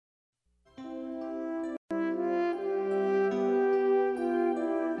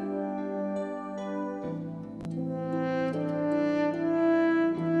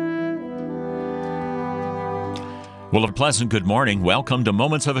Well, a pleasant good morning. Welcome to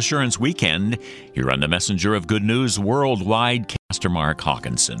Moments of Assurance Weekend here on the Messenger of Good News Worldwide, Pastor Mark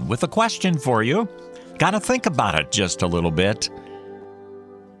Hawkinson, with a question for you. Got to think about it just a little bit.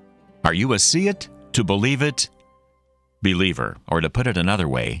 Are you a see it to believe it believer? Or to put it another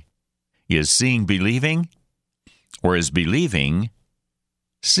way, is seeing believing, or is believing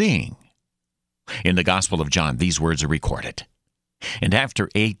seeing? In the Gospel of John, these words are recorded. And after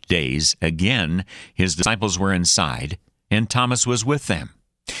 8 days, again, his disciples were inside, and Thomas was with them.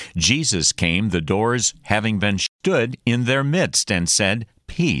 Jesus came, the doors having been stood in their midst, and said,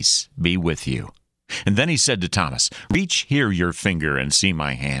 "Peace be with you." And then he said to Thomas, "Reach here your finger and see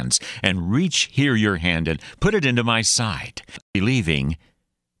my hands, and reach here your hand and put it into my side, believing,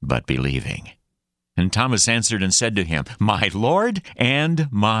 but believing." And Thomas answered and said to him, "My Lord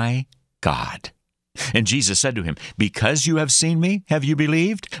and my God." And Jesus said to him, "Because you have seen me, have you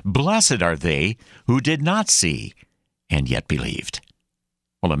believed? Blessed are they who did not see and yet believed."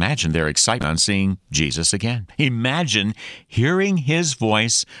 Well, imagine their excitement on seeing Jesus again. Imagine hearing his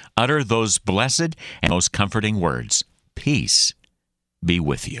voice utter those blessed and most comforting words, "Peace be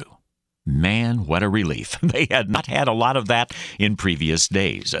with you." Man, what a relief. They had not had a lot of that in previous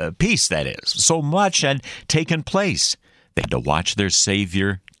days. Peace, that is. So much had taken place. They had to watch their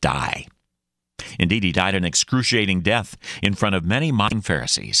Savior die. Indeed, he died an excruciating death in front of many modern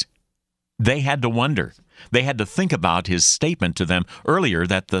Pharisees. They had to wonder. They had to think about his statement to them earlier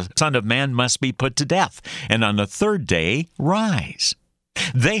that the Son of Man must be put to death, and on the third day rise.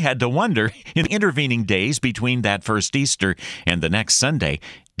 They had to wonder, in the intervening days between that first Easter and the next Sunday,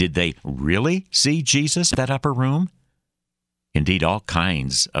 did they really see Jesus in that upper room? Indeed, all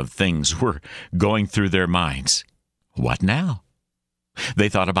kinds of things were going through their minds. What now? They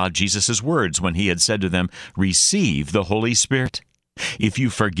thought about Jesus' words when he had said to them, "Receive the Holy Spirit. If you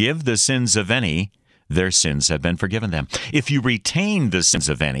forgive the sins of any, their sins have been forgiven them. If you retain the sins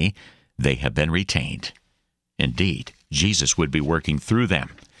of any, they have been retained." Indeed, Jesus would be working through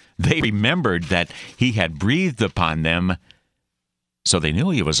them. They remembered that he had breathed upon them, so they knew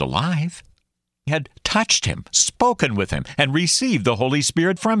he was alive. He had touched him, spoken with him, and received the Holy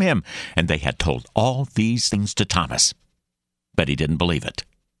Spirit from him. And they had told all these things to Thomas. But he didn't believe it.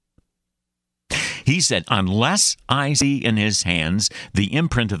 He said, "Unless I see in his hands the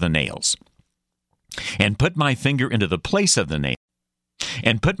imprint of the nails, and put my finger into the place of the nail,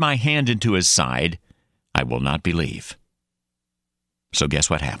 and put my hand into his side, I will not believe." So guess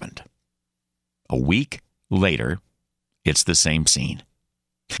what happened? A week later, it's the same scene.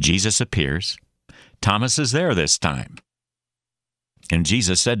 Jesus appears. Thomas is there this time. And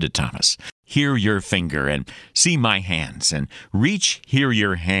Jesus said to Thomas, "Here your finger, and see my hands, and reach here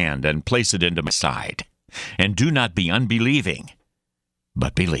your hand, and place it into my side. And do not be unbelieving,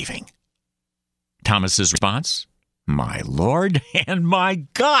 but believing." Thomas's response, "My Lord and my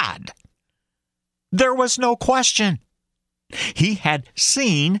God." There was no question. He had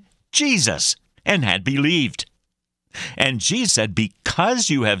seen Jesus and had believed. And Jesus said, "Because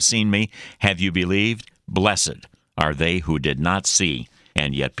you have seen me, have you believed? Blessed are they who did not see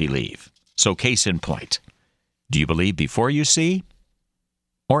and yet believe." So case in point, do you believe before you see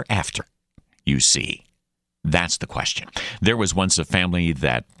or after you see? That's the question. There was once a family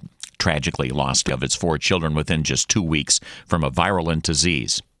that tragically lost of its 4 children within just 2 weeks from a virulent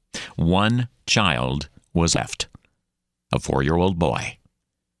disease. One child was left, a 4-year-old boy.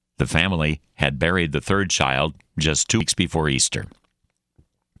 The family had buried the third child just 2 weeks before Easter.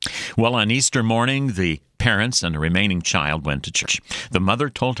 Well, on Easter morning, the parents and the remaining child went to church. The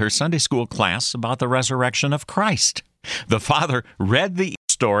mother told her Sunday school class about the resurrection of Christ. The father read the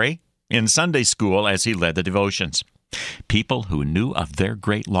story in Sunday school as he led the devotions. People who knew of their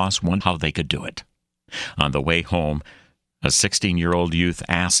great loss wondered how they could do it. On the way home, a 16-year-old youth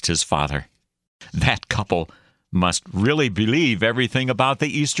asked his father, "That couple must really believe everything about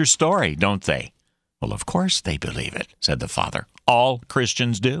the Easter story, don't they?" "Well, of course they believe it," said the father. "All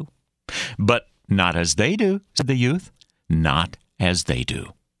Christians do." "But not as they do," said the youth. "Not as they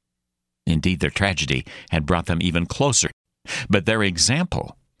do." Indeed, their tragedy had brought them even closer. But their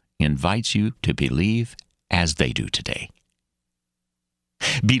example invites you to believe as they do today.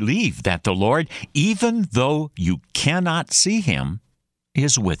 Believe that the Lord, even though you cannot see him,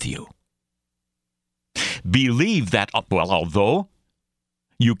 is with you. Believe that, although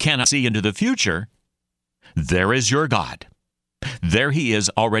you cannot see into the future, there is your God. There he is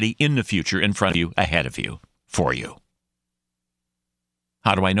already in the future, in front of you, ahead of you, for you.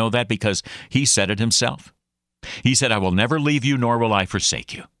 How do I know that? Because he said it himself. He said, "I will never leave you, nor will I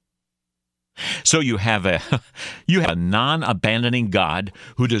forsake you." So you have a non-abandoning God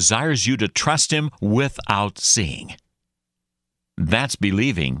who desires you to trust him without seeing. That's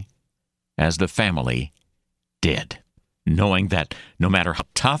believing as the family did, knowing that no matter how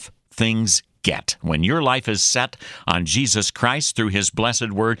tough things get, when your life is set on Jesus Christ through his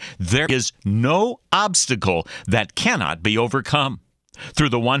blessed word, there is no obstacle that cannot be overcome through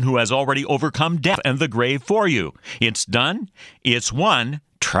the one who has already overcome death and the grave for you. It's done. It's won.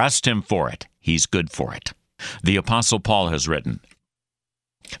 Trust him for it. He's good for it. The Apostle Paul has written,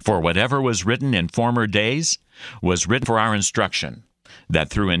 "For whatever was written in former days was written for our instruction, that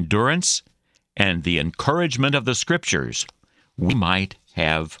through endurance and the encouragement of the Scriptures we might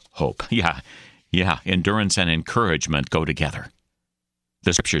have hope." Yeah, endurance and encouragement go together.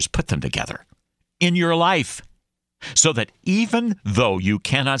 The Scriptures put them together in your life, so that even though you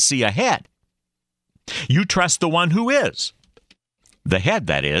cannot see ahead, you trust the one who is. The head,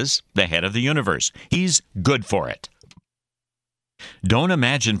 that is, the head of the universe. He's good for it. Don't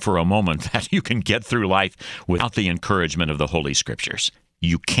imagine for a moment that you can get through life without the encouragement of the Holy Scriptures.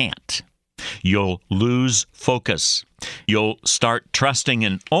 You can't. You'll lose focus. You'll start trusting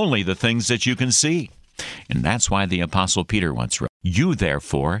in only the things that you can see. And that's why the Apostle Peter once wrote, "You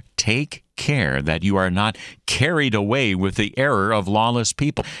therefore take care that you are not carried away with the error of lawless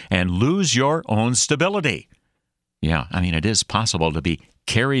people and lose your own stability." Yeah, it is possible to be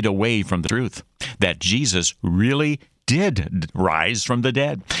carried away from the truth that Jesus really did rise from the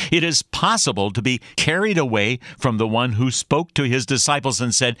dead. It is possible to be carried away from the one who spoke to his disciples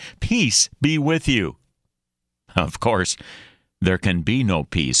and said, "Peace be with you." Of course, there can be no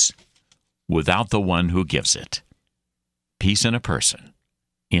peace without the one who gives it. Peace in a person,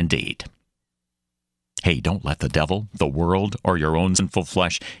 indeed. Hey, don't let the devil, the world, or your own sinful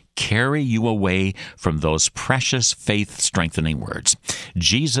flesh carry you away from those precious faith-strengthening words.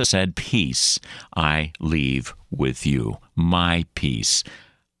 Jesus said, "Peace I leave with you. My peace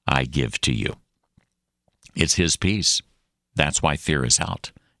I give to you." It's his peace. That's why fear is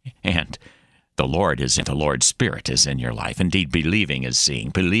out. And the Lord's Spirit is in your life. Indeed, believing is seeing,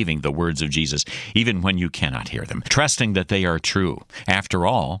 believing the words of Jesus, even when you cannot hear them, trusting that they are true. After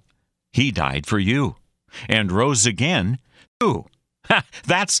all, he died for you and rose again too.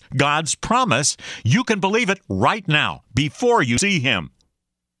 That's God's promise. You can believe it right now, before you see him.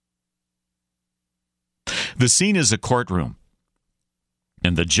 The scene is a courtroom,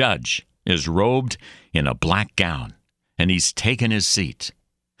 and the judge is robed in a black gown, and he's taken his seat,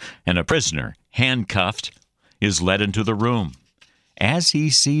 and a prisoner, handcuffed, is led into the room. As he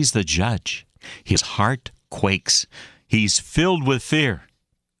sees the judge, his heart quakes. He's filled with fear.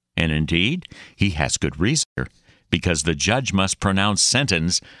 And indeed, he has good reason, because the judge must pronounce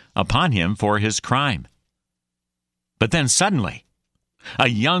sentence upon him for his crime. But then suddenly, a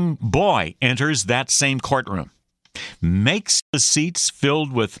young boy enters that same courtroom, makes the seats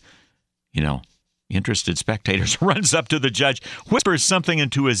filled with, interested spectators, runs up to the judge, whispers something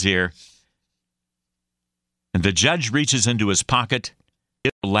into his ear, and the judge reaches into his pocket,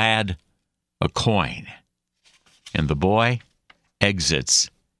 gives the lad a coin, and the boy exits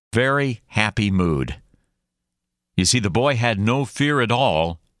very happy mood. You see, the boy had no fear at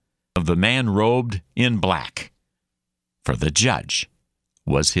all of the man robed in black, for the judge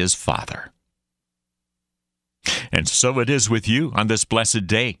was his father. And so it is with you on this blessed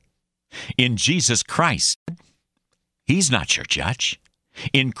day. In Jesus Christ, he's not your judge.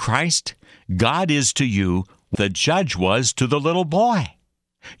 In Christ, God is to you what the judge was to the little boy,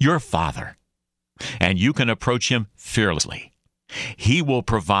 your father. And you can approach him fearlessly. He will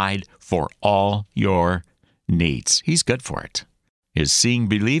provide for all your needs. He's good for it. Is seeing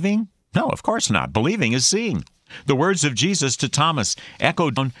believing? No, of course not. Believing is seeing. The words of Jesus to Thomas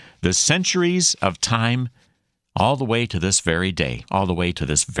echoed down the centuries of time all the way to this very day, all the way to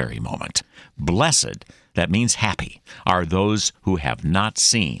this very moment. Blessed, that means happy, are those who have not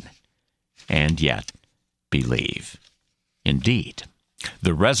seen and yet believe. Indeed,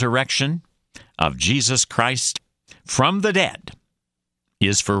 the resurrection of Jesus Christ from the dead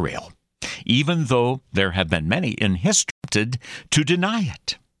is for real, even though there have been many in history to deny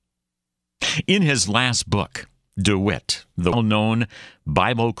it. In his last book, DeWitt, the well-known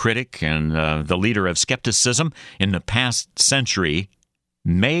Bible critic and the leader of skepticism in the past century,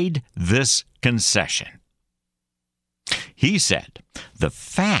 made this concession. He said, "The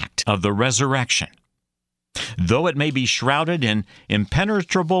fact of the resurrection, though it may be shrouded in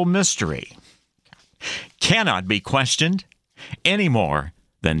impenetrable mystery, cannot be questioned any more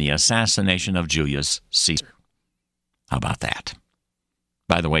than the assassination of Julius Caesar." How about that?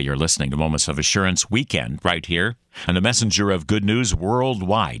 By the way, you're listening to Moments of Assurance Weekend right here on the Messenger of Good News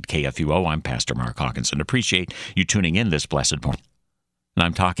Worldwide, KFUO. I'm Pastor Mark Hawkinson. Appreciate you tuning in this blessed morning. And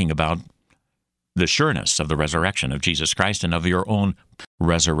I'm talking about the sureness of the resurrection of Jesus Christ and of your own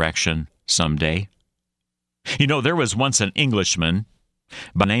resurrection someday. You know, there was once an Englishman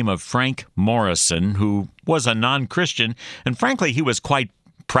by the name of Frank Morison who was a non-Christian, and frankly, he was quite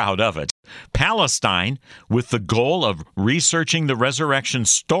proud of it. Palestine, with the goal of researching the resurrection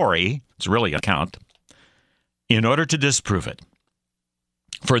story, it's really an account, in order to disprove it.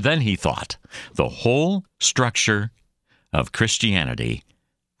 For then he thought the whole structure of Christianity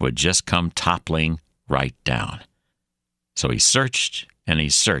would just come toppling right down. So he searched and he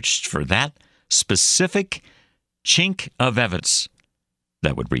searched for that specific chink of evidence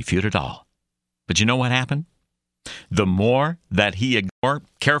that would refute it all. But you know what happened? The more that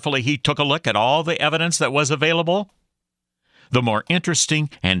carefully he took a look at all the evidence that was available, the more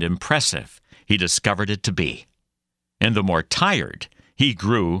interesting and impressive he discovered it to be. And the more tired he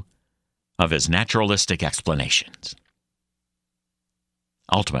grew of his naturalistic explanations.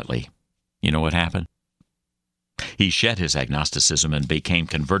 Ultimately, you know what happened? He shed his agnosticism and became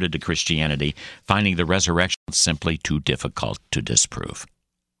converted to Christianity, finding the resurrection simply too difficult to disprove.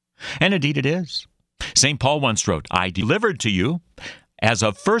 And indeed it is. St. Paul once wrote, I delivered to you as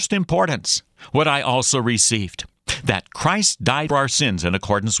of first importance what I also received, that Christ died for our sins in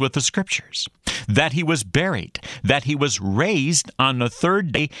accordance with the Scriptures, that he was buried, that he was raised on the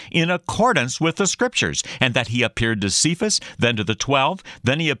third day in accordance with the Scriptures, and that he appeared to Cephas, then to the 12,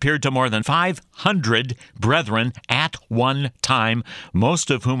 then he appeared to more than 500 brethren at one time,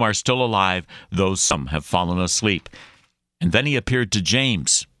 most of whom are still alive, though some have fallen asleep. And then he appeared to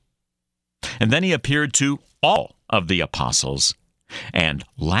James. And then he appeared to all of the apostles. And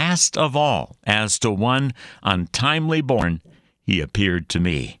last of all, as to one untimely born, he appeared to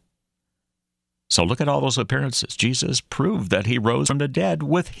me. So look at all those appearances. Jesus proved that he rose from the dead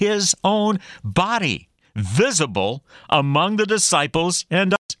with his own body, visible among the disciples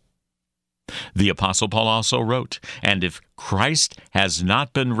and us. The Apostle Paul also wrote, and if Christ has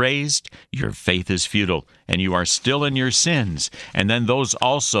not been raised, your faith is futile, and you are still in your sins. And then those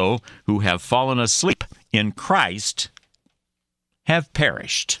also who have fallen asleep in Christ have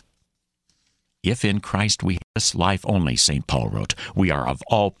perished. If in Christ we have this life only, St. Paul wrote, we are of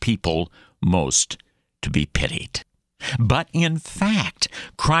all people most to be pitied. But in fact,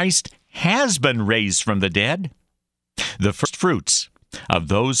 Christ has been raised from the dead, the first fruits of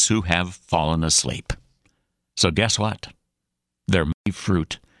those who have fallen asleep. So guess what? There may be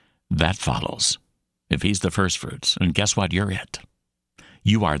fruit that follows if he's the first fruits. And guess what? You're it.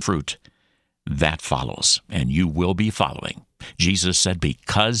 You are the fruit that follows, and you will be following. Jesus said,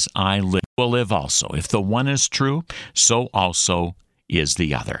 because I live, you will live also. If the one is true, so also is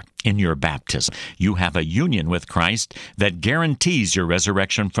the other. In your baptism, you have a union with Christ that guarantees your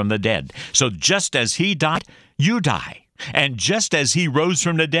resurrection from the dead. So just as he died, you die. And just as he rose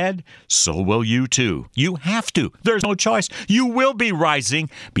from the dead, so will you too. You have to. There's no choice. You will be rising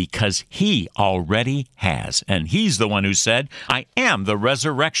because he already has. And he's the one who said, I am the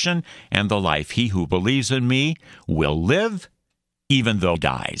resurrection and the life. He who believes in me will live even though he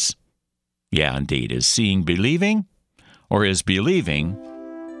dies. Yeah, indeed. Is seeing believing, or is believing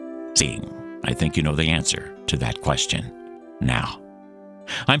seeing? I think you know the answer to that question now.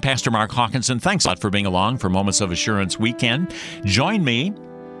 I'm Pastor Mark Hawkinson. Thanks a lot for being along for Moments of Assurance Weekend. Join me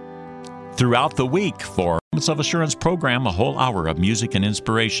throughout the week for Moments of Assurance program, a whole hour of music and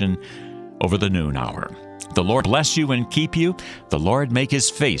inspiration over the noon hour. The Lord bless you and keep you. The Lord make his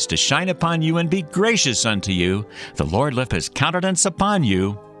face to shine upon you and be gracious unto you. The Lord lift his countenance upon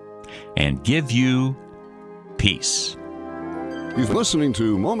you and give you peace. You've been listening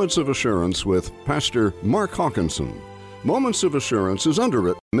to Moments of Assurance with Pastor Mark Hawkinson. Moments of Assurance is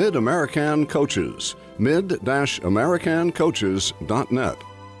underwritten Mid-American Coaches, mid-americancoaches.net.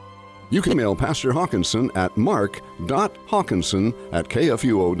 You can email Pastor Hawkinson at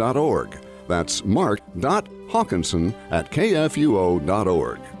mark.hawkinson@kfuo.org. That's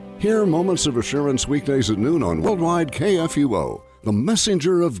mark.hawkinson@kfuo.org. Hear Moments of Assurance weekdays at noon on Worldwide KFUO, the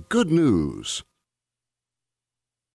messenger of good news.